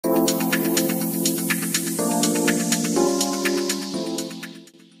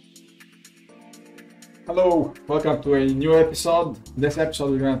Hello, welcome to a new episode. This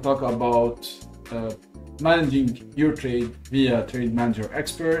episode we're going to talk about managing your trade via Trade Manager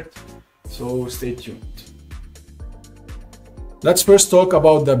Expert, so stay tuned. Let's first talk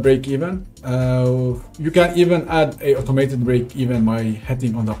about the break-even. You can even add a automated break-even by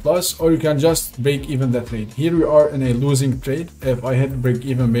hitting on the plus, or you can just break even the trade. Here we are in a losing trade. If I hit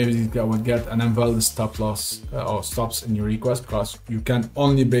break-even, maybe I would get an invalid stop loss or stops in your request, because you can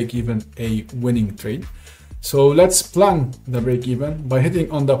only break even a winning trade. So let's plan the break-even. By hitting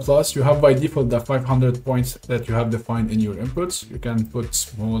on the plus, you have by default the 500 points that you have defined in your inputs. You can put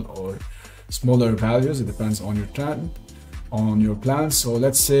small or smaller values. It depends on your trend, on your plan. So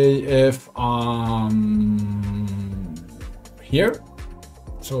let's say if here,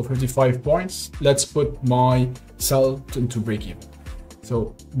 so 55 points, let's put my sell into break-even.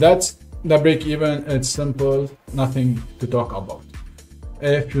 So that's the break-even. It's simple, nothing to talk about.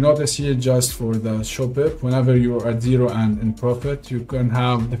 If you notice here, just for the show pip, whenever you're at zero and in profit, you can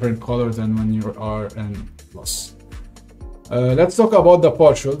have different colors than when you are in loss. Let's talk about the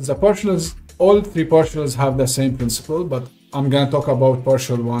partials. The partials, all three partials have the same principle, but I'm going to talk about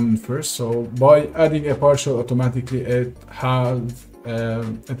partial one first. So by adding a partial, automatically it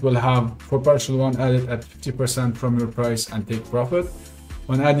will have for partial one added at 50% from your price and take profit.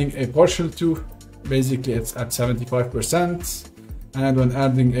 When adding a partial two, basically it's at 75%. And when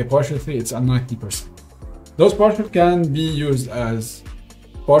adding a partial 3, it's at 90%. Those partial can be used as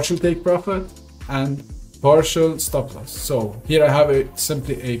partial take profit and partial stop loss. So here I have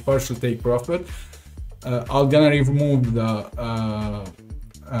simply a partial take profit. I'm gonna remove the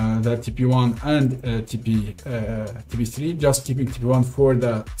TP1 and TP3, just keeping TP1 for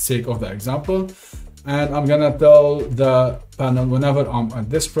the sake of the example. And I'm gonna tell the panel, whenever I'm at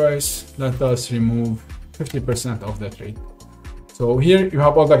this price, let us remove 50% of the trade. So here you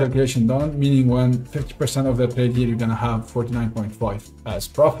have all the calculation done, meaning when 50% of the trade here, you're gonna have 49.5 as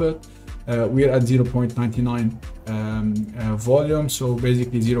profit. We're at 0.99 volume, so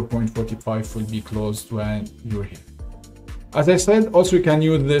basically 0.45 will be closed when you're here. As I said, also you can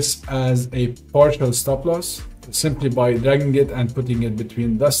use this as a partial stop loss, simply by dragging it and putting it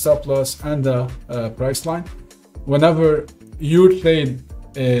between the stop loss and the price line. Whenever your trade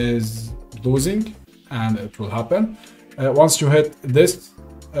is losing, and it will happen, once you hit this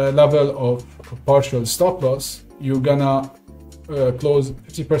level of partial stop loss, you're gonna close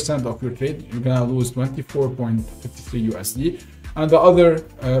 50% of your trade. You're gonna lose 24.53 USD, and the other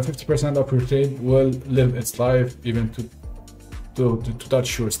 50% of your trade will live its life, even to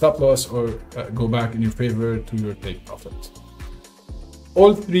touch your stop loss or go back in your favor to your take profit.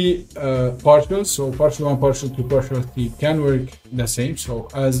 All three partials, so partial 1, partial 2, partial 3, can work the same, so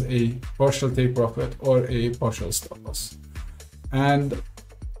as a partial take profit or a partial stop loss. And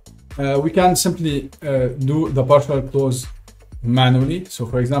we can simply do the partial close manually. So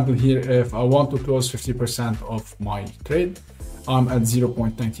for example, here, if I want to close 50% of my trade, I'm at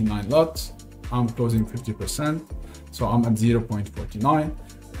 0.99 lots, I'm closing 50%, so I'm at 0.49.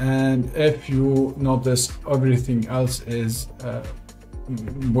 And if you notice, everything else is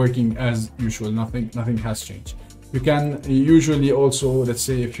working as usual, nothing has changed. You can usually also, let's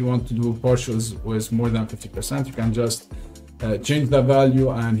say if you want to do partials with more than 50%, you can just change the value,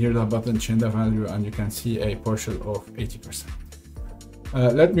 and here the button change the value, and you can see a partial of 80%.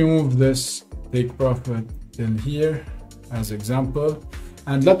 Let me move this take profit till here as example,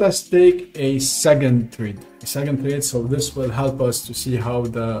 and let us take a second trade. So this will help us to see how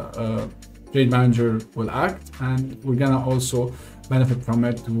the trade manager will act, and we're gonna also benefit from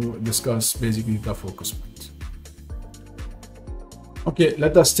it to discuss basically the focus point. Okay,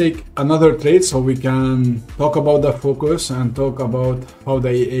 let us take another trade so we can talk about the focus and talk about how the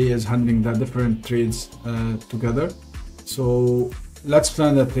EA is handling the different trades together. So let's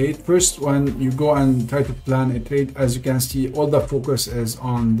plan the trade. First, when you go and try to plan a trade, as you can see, all the focus is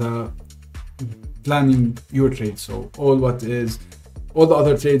on the planning your trade. So all the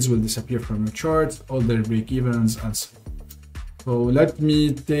other trades will disappear from your chart, all their break-evens and so on. So let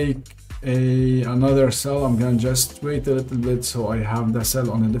me take another sell. I'm gonna just wait a little bit so I have the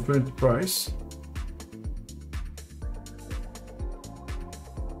sell on a different price.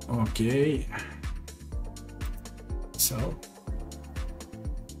 Okay, so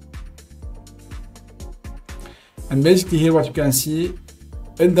and basically here what you can see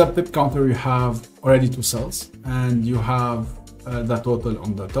in the pip counter, you have already two sells, and you have the total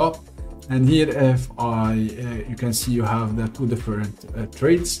on the top. And here, if you can see you have the two different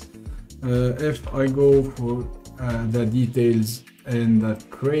trades. If I go for the details in the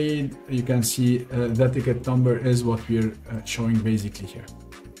trade, you can see the ticket number is what we're showing basically here.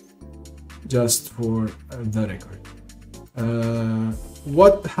 just for the record.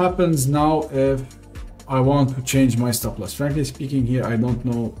 What happens now if I want to change my stop loss? Frankly speaking, here I don't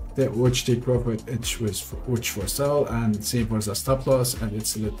know which take profit, which for sell, and same for the stop loss, and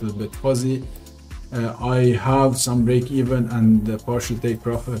it's a little bit fuzzy. I have some break even and the partial take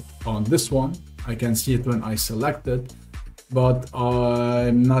profit on this one. I can see it when I select it, but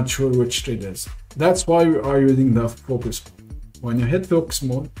I'm not sure which trade is. That's why we are using the focus mode. When you hit focus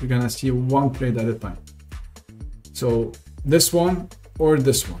mode, you're gonna see one trade at a time. So this one or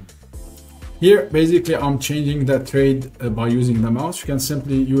this one. Here, basically, I'm changing the trade by using the mouse. You can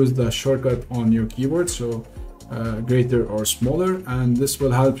simply use the shortcut on your keyboard, so greater or smaller, and this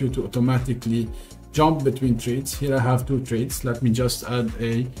will help you to automatically jump between trades. Here I have two trades. Let me just add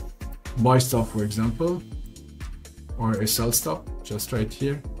a buy stop, for example, or a sell stop, just right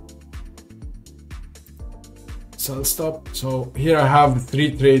here. Sell stop. So here I have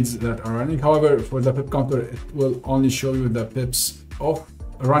 3 trades that are running. However, for the pip counter, it will only show you the pips of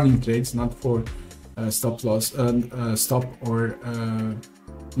running trades, not for stop loss and stop or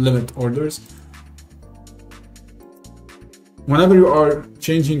limit orders. Whenever you are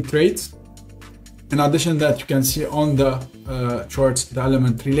changing trades, in addition that you can see on the charts the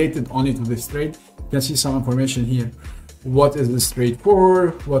element related only to this trade, you can see some information here. What is this trade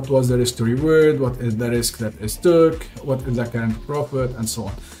for? What was the risk to reward? What is the risk that is took? What is the current profit, and so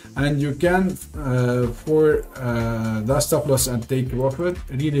on. And you can, for the stop loss and take profit,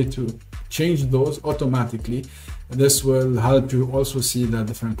 really to change those automatically. This will help you also see the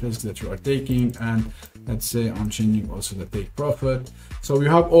different risks that you are taking. And let's say I'm changing also the take profit. So you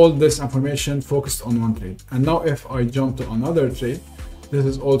have all this information focused on one trade. And now if I jump to another trade, this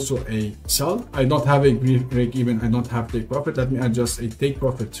is also a sell. I don't have a break even, I don't have take profit. Let me adjust a take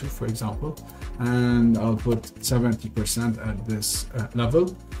profit to, for example, and I'll put 70% at this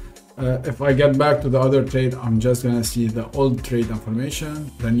level. If I get back to the other trade, I'm just gonna see the old trade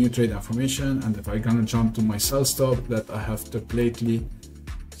information, the new trade information, and if I'm gonna jump to my sell stop that I have took lately,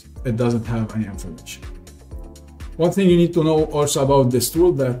 it doesn't have any information. One thing you need to know also about this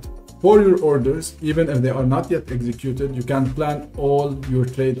tool, that for your orders, even if they are not yet executed, you can plan all your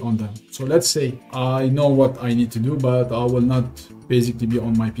trade on them. So let's say I know what I need to do, but I will not basically be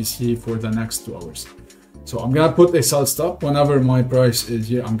on my PC for the next 2 hours. So I'm gonna put a sell stop. Whenever my price is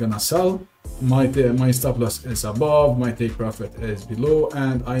here, I'm gonna sell. My stop loss is above, my take profit is below,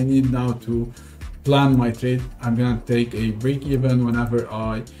 and I need now to plan my trade. I'm gonna take a break even whenever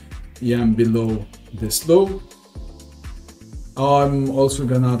I am below this low. I'm also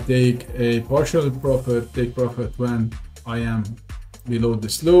gonna take a partial profit, take profit when I am below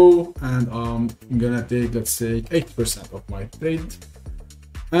this low, and I'm gonna take, let's say, 80% of my trade.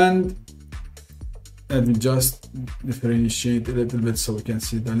 And let me just differentiate a little bit so we can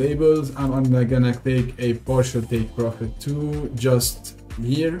see the labels. And I'm gonna take a partial take profit too, just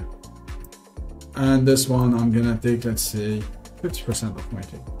here. And this one I'm gonna take, let's say, 50% of my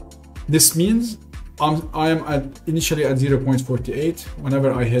trade. This means I am initially at 0.48.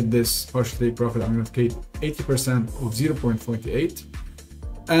 Whenever I hit this partial take profit, I'm going to take 80% of 0.48.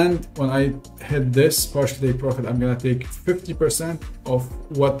 And when I hit this partial take profit, I'm going to take 50% of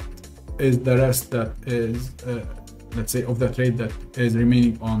what is the rest that is, let's say, of the trade that is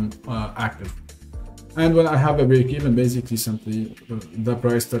remaining on active. And when I have a break even, basically simply the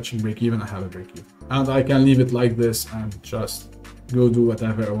price touching break even, I have a break even. And I can leave it like this and just go do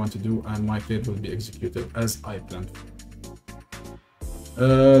whatever I want to do, and my trade will be executed as I planned for.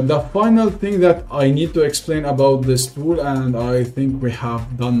 The final thing that I need to explain about this tool, and I think we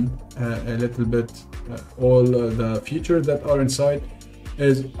have done a little bit all the features that are inside,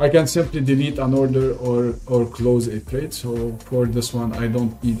 is I can simply delete an order or close a trade. So for this one, I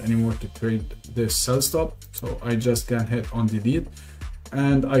don't need anymore to trade this sell stop, so I just can hit on delete.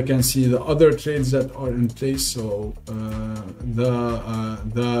 And I can see the other trades that are in place. So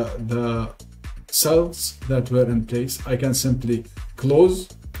the cells that were in place, I can simply close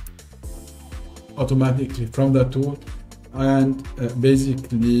automatically from the tool. And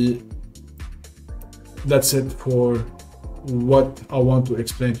basically that's it for what I want to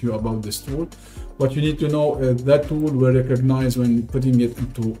explain to you about this tool. What you need to know is that tool will recognize when putting it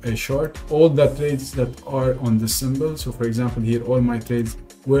into a chart all the trades that are on the symbol. So for example, here all my trades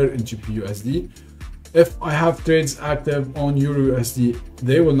were in GBPUSD. If I have trades active on EURUSD,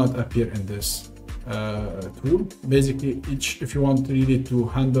 they will not appear in this tool. Basically, if you want really to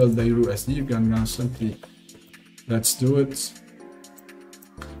handle the EURUSD, you're gonna simply, let's do it.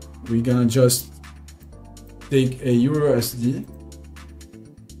 We're gonna just take a EURUSD.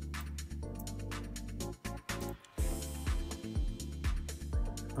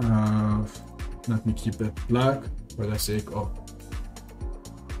 let me keep it black for the sake of,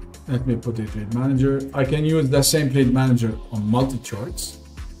 let me put a trade manager. I can use the same trade manager on multi-charts.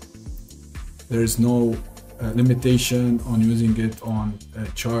 There is no limitation on using it on a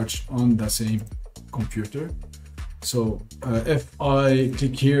chart on the same computer. So if I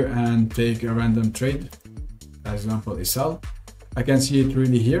click here and take a random trade, as example a sell, I can see it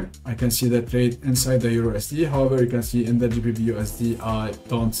really here. I can see the trade inside the EURUSD. However, you can see in the GBP/USD, I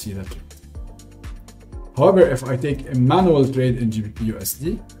don't see the trade. However, if I take a manual trade in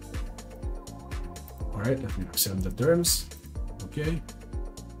GBP/USD, all right, let me accept the terms. Okay,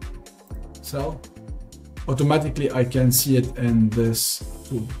 sell. Automatically, I can see it in this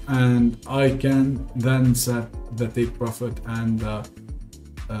tool, and I can then set the take profit and the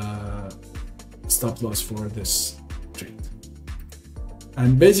stop loss for this trade.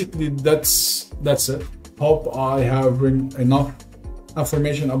 And basically that's it. Hope I have bring enough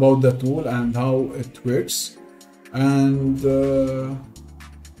information about the tool and how it works. And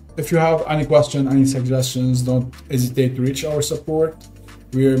if you have any question, any suggestions, don't hesitate to reach our support.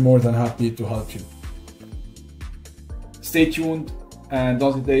 We're more than happy to help you. Stay tuned and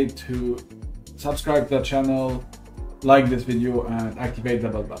don't hesitate to subscribe to the channel, like this video and activate the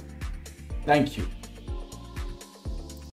bell button. Thank you.